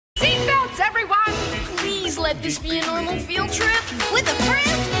let this be a normal field trip? With a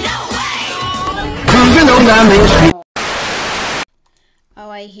friend? No way!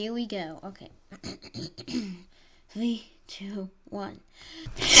 Alright, here we go. Okay. 3, 2, 1.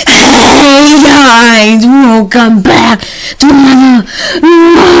 Hey guys! Welcome back to another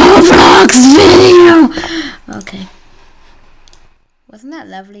Roblox video! Okay. Wasn't that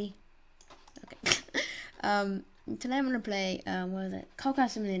lovely? Okay. Today I'm gonna play, what is it? Coca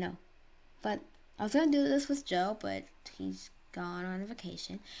Simulator. But I was gonna do this with Joe, but he's gone on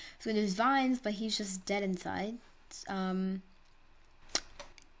vacation. So there's Vines, but he's just dead inside. I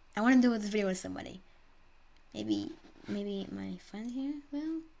want to do this video with somebody. Maybe my friend here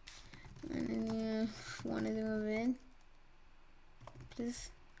will. Want to do a vid?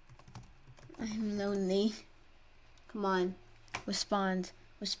 Please. I'm lonely. Come on, respond,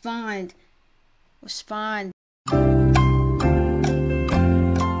 respond, respond.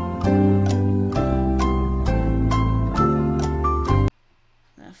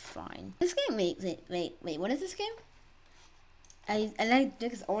 Fine. This game, wait, what is this game? I like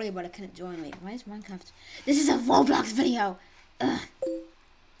this earlier, but I couldn't join. Wait, why is Minecraft? This is a Roblox video! Ugh.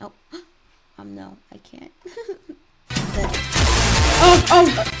 Oh, no, I can't. Oh!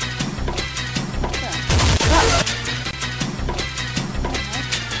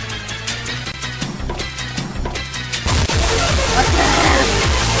 What the heck?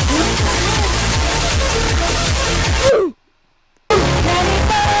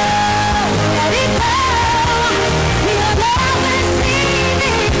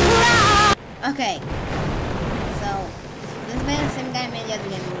 Okay, so this man is the same guy made the other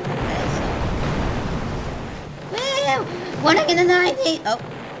game. Okay, so woo! Wanna get a 90? Oh.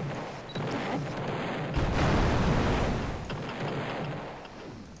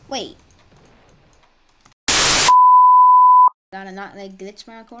 Wait. Gotta not like glitch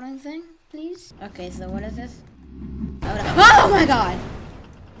my recording thing, please? Okay, so what is this? Oh my god!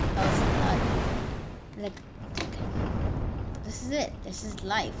 Oh, like, okay. This is it. This is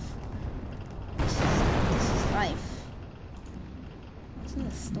life. This is life. What's in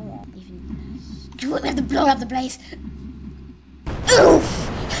the storm? Even we have to blow up the place. Oof!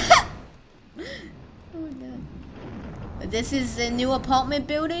 Oh my god. This is a new apartment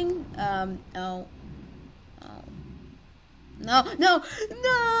building. Oh. No.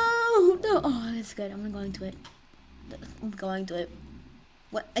 Oh, that's good. I'm going to it. I'm going to it.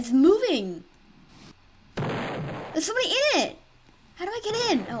 What? It's moving. There's somebody in it. How do I get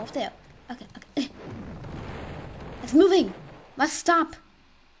in? Oh, up there. Okay. It's moving. Must stop.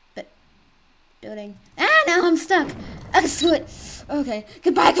 But building. Ah, now I'm stuck. I can do it. Okay.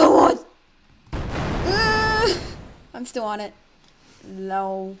 Goodbye, go on. I'm still on it.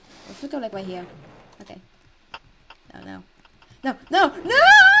 No. Let's go like right here. Okay. No.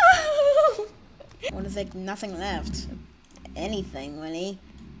 Well, there's like nothing left. Anything really.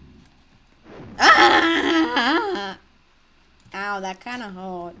 Ah! Ow, that kind of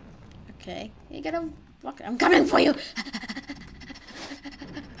hurt. Okay, you gotta walk. I'm coming for you.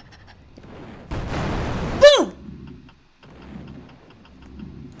 Boom!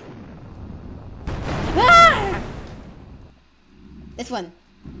 Ah! This one.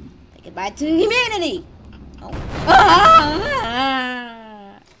 Say goodbye to humanity. Oh.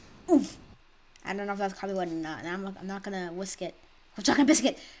 Ah! Oof. I don't know if that's Hollywood or not. I'm not gonna whisk it. I'm talking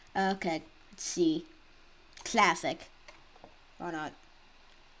biscuit. Okay, let's see. Classic. Or not.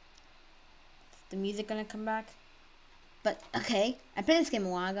 Is the music gonna come back? But okay, I played this game a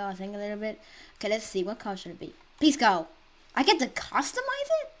while ago. I think a little bit. Okay, let's see. What color should it be? Please go. I get to customize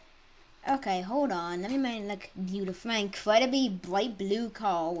it. Okay, hold on. Let me make it look beautiful. My incredibly bright blue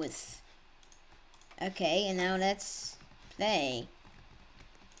car with. Okay, and now let's play.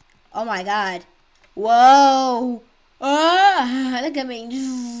 Oh my god. Whoa. Ah, look at me.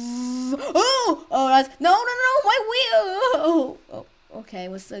 Oh, that's no, my wheel. Oh, okay,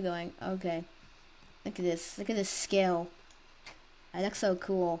 we're still going. Okay, look at this scale. I look so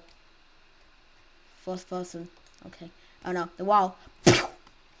cool. First person. Okay. Oh no, the wall.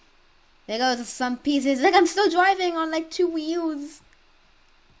 There goes some pieces. Like I'm still driving on like 2 wheels.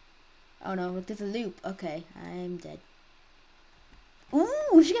 Oh no, look, there's a loop. Okay, I'm dead. Ooh,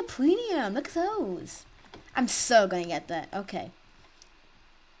 we should get premium. Look at those. I'm so gonna get that. Okay.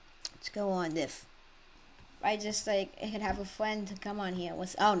 Let's go on this. I just like I could have a friend to come on here.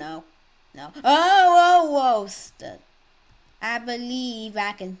 Oh no. Oh, whoa. I believe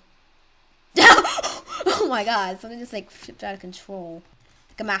I can. Oh my god, something just like flipped out of control.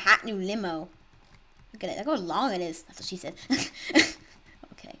 Look at my hot new limo. Look at it. Look how long it is. That's what she said.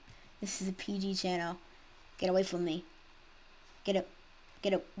 Okay. This is a PG channel. Get away from me. Get up.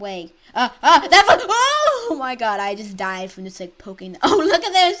 Get away. That's a, oh my god, I just died from just like poking. Oh, look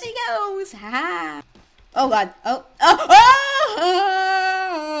at there, she goes. Ha. Oh god. Oh.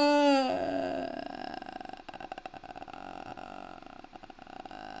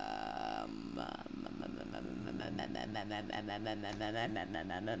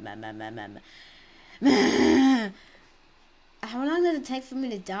 How long does it take for me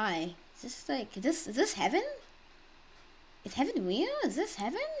to die? Is this like, is this heaven? Is heaven real? Is this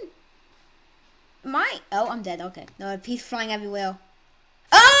heaven? Oh, I'm dead. Okay. No, peace flying everywhere.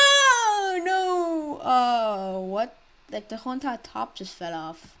 Oh, no. Oh, what? Like, the whole entire top just fell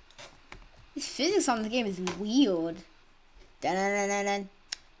off. This physics on the game is weird. Dun-dun-dun-dun-dun.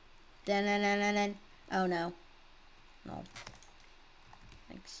 Dun-dun-dun-dun-dun. Oh, no. No.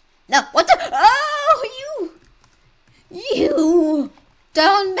 Thanks. No, what the? Oh, you.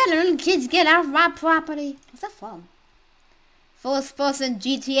 Don't let little kids get out of my property. What's that from? First person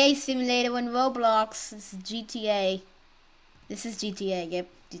GTA simulator in Roblox. This is GTA. This is GTA. Yep.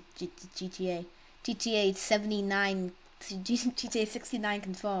 GTA. GTA 79. GTA 69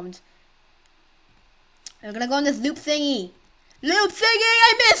 confirmed. We're gonna go on this loop thingy. Loop thingy!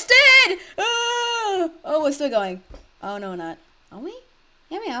 I missed it! Oh, we're still going. Oh, no, we're not. Are we?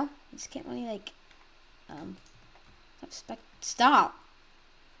 Yeah, we are. We just can't really, like, stop.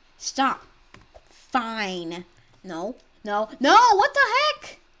 Stop. Fine. No. No. No! What the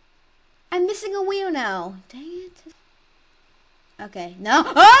heck? I'm missing a wheel now. Dang it. Okay. No.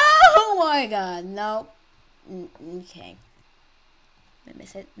 Oh my god. No. Okay. Did I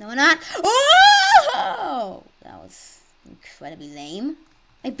miss it? No, we're not. Oh! That was incredibly lame.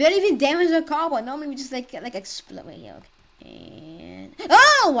 I barely even damaged the car, but normally we just like explode. Wait, here. Okay. And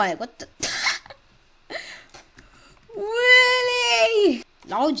oh, why? What the? Really?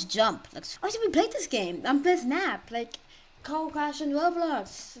 Large jump. Like, oh, should we play this game? Best map. Like, Car Crash and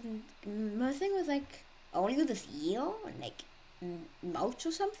Roblox. And my thing was like, only with this eel and like mouth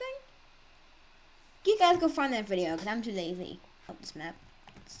or something. You guys go find that video because I'm too lazy. Oh, this map.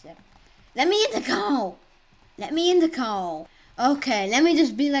 Yep. Let me in the car. Let me in the car. Okay, let me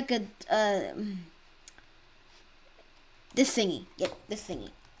just be like a this thingy. Yep, this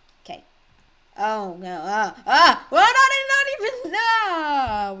thingy. Okay. Oh no. Well, not even.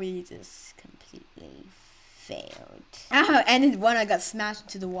 No, we just completely failed. Oh, and when I got smashed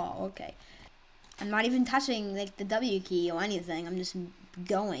to the wall. Okay. I'm not even touching like the W key or anything. I'm just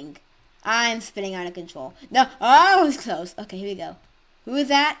going. I'm spinning out of control. No. Oh, it was close. Okay, here we go. Who is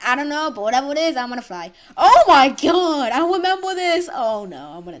that? I don't know, but whatever it is, I'm gonna fly. Oh my god, I remember this. Oh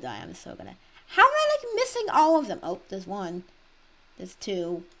no, I'm gonna die. I'm so gonna. How am I like missing all of them? Oh, there's one. There's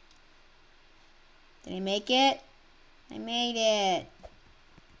two. Did I make it? I made it.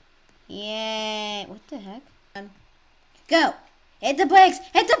 Yay. What the heck? Go. Hit the brakes.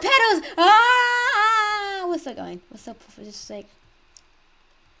 Hit the pedals. Ah! We're still going. We're still just like.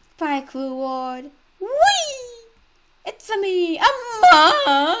 Bike reward. Whee! It's a me.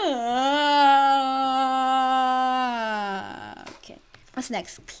 Okay. What's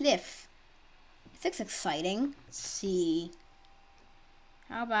next? Cliff. This looks exciting. Let's see.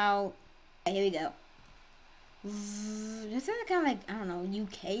 How about... Okay, here we go. This is kind of like, I don't know,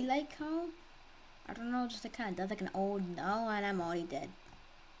 UK like car? I don't know, just like kind of does like an old... No, and I'm already dead.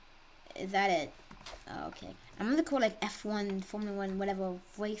 Is that it? Oh, okay. I'm gonna call like F1, Formula 1, whatever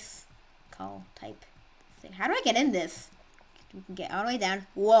race car type. How do I get in this? We can get all the way down.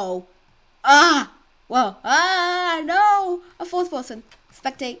 Whoa. Ah! Whoa. Ah! No! A fourth person.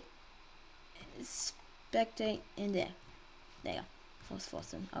 Spectate. Spectate in there. There you go. Fourth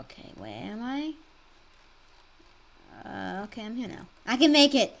person. Okay, where am I? Okay, I'm here now. I can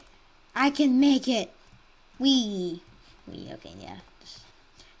make it. I can make it. Wee. Okay, yeah.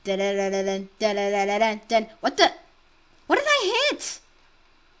 Dun. What the? What did I hit?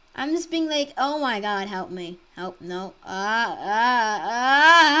 I'm just being like, oh my god, help me. Help, no. I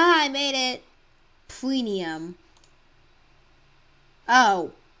made it. Premium.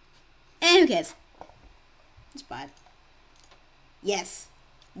 Oh. And who cares? It's bad. Yes.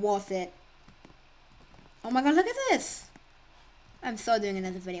 Worth it. Oh my god, look at this. I'm so doing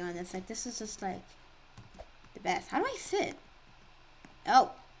another video on this. Like, this is just like the best. How do I sit?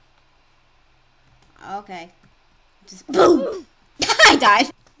 Oh. Okay. Just boom. I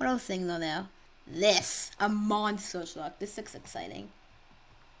died. What else thing though there? This. A monster truck. This looks exciting.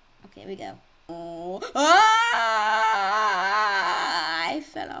 Okay, here we go. Oh. Ah! I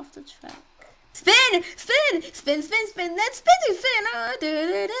fell off the track. Spin! Spin! Spin, spin, spin! Let's spin and spin!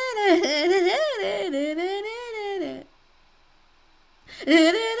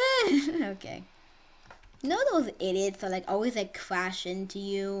 Okay. You know those idiots that like always like crash into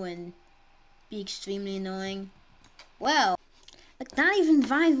you and be extremely annoying? Well, like not even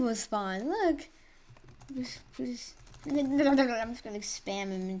vines will spawn. Look. I'm just gonna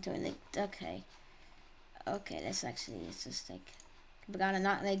spam him into it. Like, okay. Okay, that's actually, it's just like, we gotta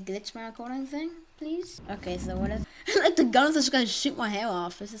not like glitch my recording thing, please. Okay, so what if, like the gun's just gonna shoot my hair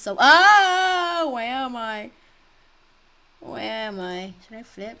off. This is so, oh, where am I? Where am I? Should I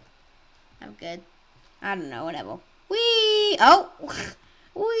flip? I'm good. I don't know, whatever. Whee! Oh!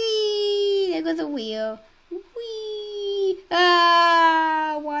 Whee! There goes a wheel. Whee!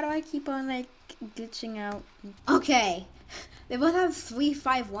 Ah! Why do I keep on like glitching out? Okay. They both have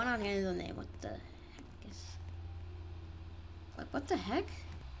 351 on the end of the name. What the heck is... What the heck?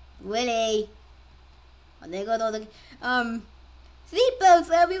 Willie! Oh, there goes all the... Seatbelts,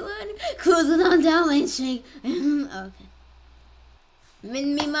 everyone! Cruising on down Main Street. Okay.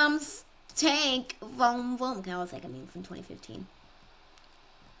 Me mom's tank. Vroom, vroom. Okay, I was like, I mean, from 2015.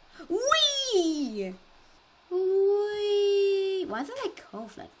 Whee! Whee! Why is it like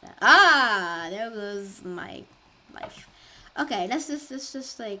curved like that? Ah! There goes my life. Okay, let's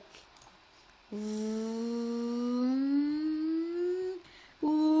just like...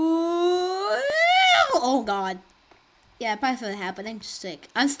 Oh god. Yeah, probably saw that happen. I'm sick.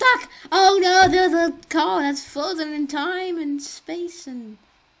 I'm stuck! Oh no, there's a car that's frozen in time and space and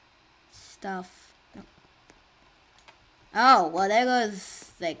stuff. Oh, well there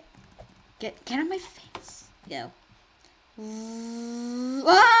goes, like, get out of my face. Go.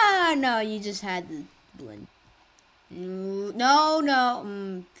 Ah, no, you just had the balloon. No,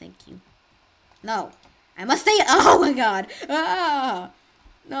 thank you. No, I must stay. Oh my god. Ah,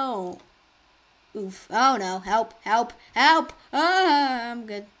 no. Oof. Oh no, help. Ah, I'm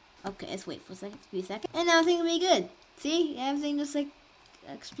good. Okay, let's wait for a second. Be a second. And now everything will be good. See, everything just like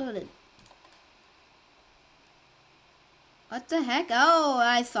exploded. What the heck? Oh,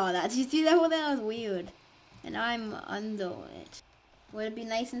 I saw that. Did you see that? Well, that was weird. And I'm under it. Would it be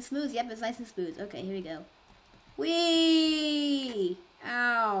nice and smooth? Yep, it's nice and smooth. Okay, here we go. Whee!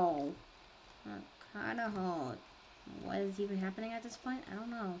 Ow. That kinda hard. What is even happening at this point? I don't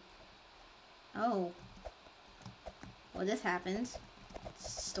know. Oh. Well, this happens.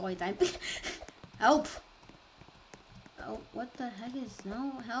 Story time. Help! Oh, what the heck is...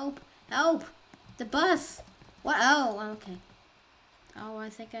 No, help! Help! The bus! What? Oh, okay. Oh, I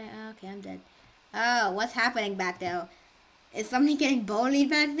think okay, I'm dead. Oh, what's happening back there? Is somebody getting bullied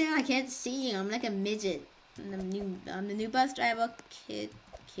back there? I can't see. I'm like a midget. I'm the new bus driver.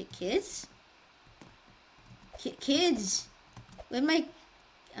 Kids? Kids! With my...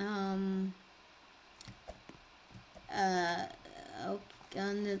 on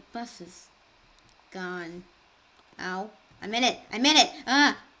the buses. Gone. Ow. I'm in it!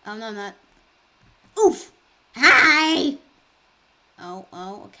 Ah! Oh, no, I'm not. Oof! Hi! Oh,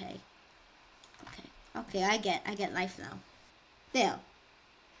 okay. Okay, I get life now. There.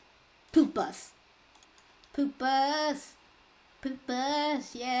 Poop bus. Poop bus. Poop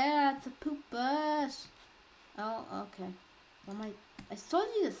bus. Yeah, it's a poop bus. Oh, okay. I told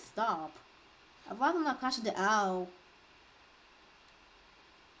you to stop. I'd rather not crash into... Ow.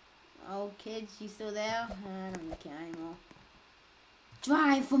 Oh, kids, you still there? I don't care anymore.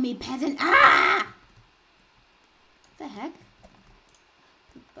 Drive for me, peasant. Ah! What the heck?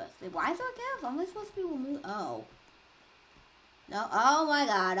 Bus. Wait, why is there gas? Am I supposed to be removed? Oh. No. Oh my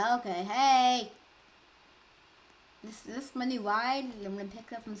god. Okay. Hey. This is my new ride. I'm gonna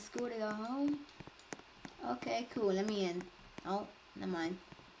pick up from school to go home. Okay, cool. Let me in. Oh, never mind.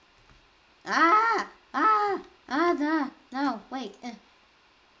 No, wait.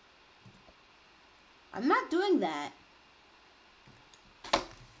 I'm not doing that.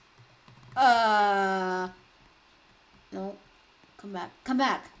 No. Come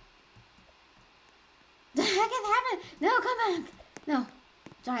back. The heck is happening? No, come back. No.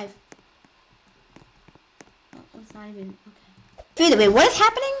 Drive. Oh, it's not even, okay. Wait, what is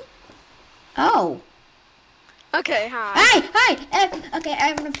happening? Oh. Okay, hi. Hi! Okay,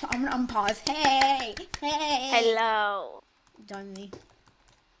 I'm gonna pause. Hey! Hello. Join me.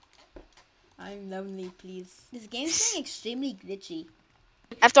 I'm lonely, please. This game's being extremely glitchy.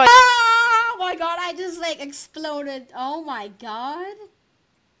 After Oh my god, I just like exploded. Oh my god.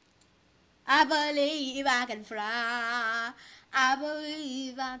 I believe I can fly. I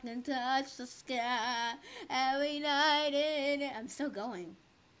believe I can touch the sky. Every night in it. I'm still going.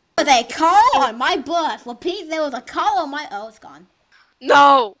 There was a car on my bus. Repeat, there was a car on my... Oh, it's gone.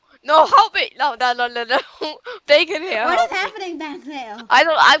 No, help me. No. They can hear. What is happening back there? I'm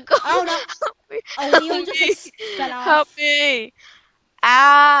going. Oh no. Help me. Oh, you just fell off. Help me.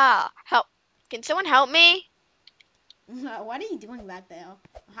 Ah, help. Can someone help me? What are you doing back there?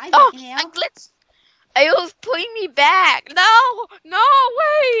 Hi, Oh, can you I help? glitched. It was pulling me back. No, no,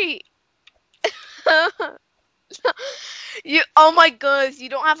 wait. You. Oh my goodness, you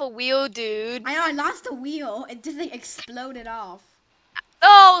don't have a wheel, dude. I know, I lost the wheel. It just like exploded off.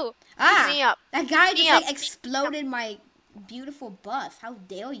 No. Pick Ah, me up. that guy Pick me just up. like exploded my beautiful bus. How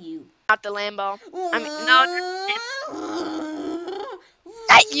dare you? Not the Lambo. I mean, no,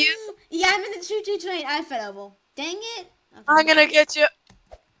 not you. Yeah, I'm in the choo-choo train. I fell over. Dang it. Okay. I'm gonna get you.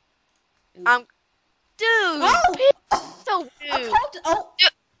 Oops. Dude. Oh! So A rude. cold, oh!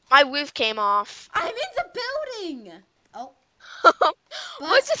 Dude, my roof came off. I'm in the building! Oh. What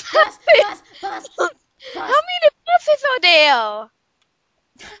Bus, just bus, happened? bus, bus, How bus. many buses are there?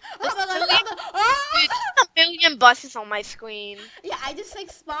 Oh my god, Dude, ah! a million buses on my screen. Yeah, I just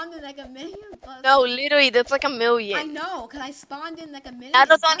like spawned in like a million buses. No, literally, there's like a I million. know, because I spawned in like a million. Now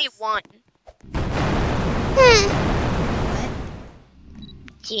there's only bus. one. What?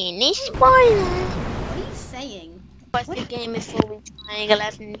 Genie spoiler. What are you saying? But the game is fully trying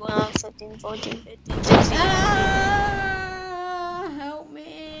 11, 12, 13, 14, 15, 16. Ah, help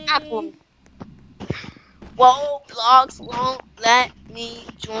me. Apple. Roblox won't let me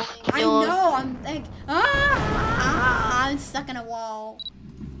join I your... know, I'm like, I'm stuck in a wall.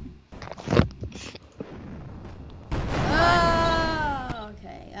 Oh,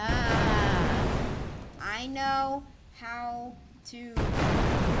 okay. I know how to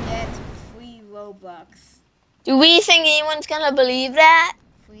get free Robux. Do we think anyone's gonna believe that?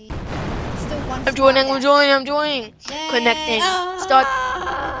 Free. Still one. I'm joining. Yay. Connecting. Start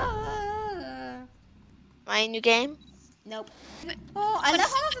Ah. my new game. Nope. Oh, I love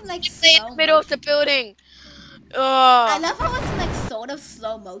how it's in like Stay in slow the middle of motion. the building. I love how it's in like sort of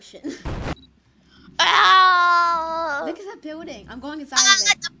slow motion. Ah! Look at the building. I'm going inside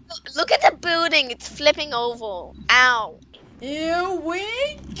of it. Look at the building. It's flipping over. Ow. Here we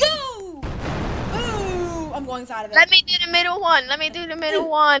go! Ooh, I'm going inside of it. Let me do the middle one.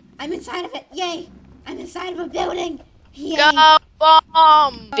 I'm inside of it. Yay! I'm inside of a building. Yay! Go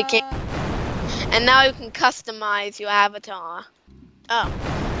bomb. And now you can customize your avatar. Oh,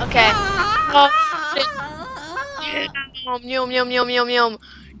 okay. Yum yum yum yum yum.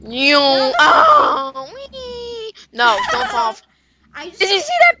 Yum. Oh, wee. No, don't fall off. Did you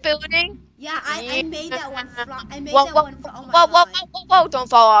see that building? Yeah, I made that one. I made Whoa, that whoa, one. Oh my whoa, whoa, god. whoa, don't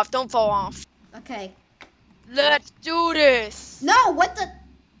fall off. Okay. Let's do this. No, what the?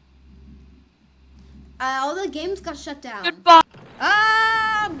 All the games got shut down. Goodbye.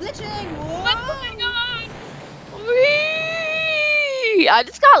 Ah, I'm glitching. Whoa. What's going on? Whee! I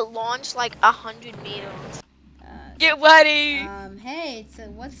just got launched like 100 meters. Get ready. Hey, so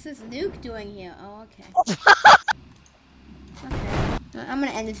what's this nuke doing here? Oh, okay. Okay. I'm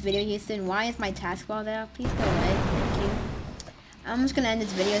gonna end this video here soon. Why is my taskbar there? Please go away. Thank you. I'm just gonna end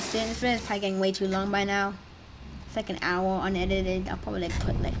this video soon. This video is probably getting way too long by now. It's like an hour unedited. I'll probably like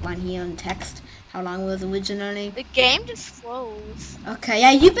put like one here in text how long it was originally. The game just froze. Okay,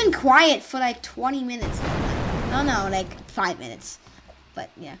 yeah, you've been quiet for like 20 minutes. No, like 5 minutes. But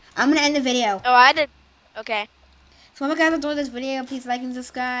yeah, I'm gonna end the video. Oh, I did. Okay. So if you guys enjoyed this video, please like and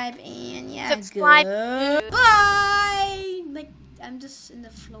subscribe. And yeah, Subscribe. Bye. Like I'm just in the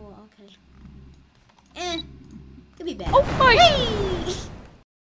floor. Okay. Could be better. Oh my. Hey!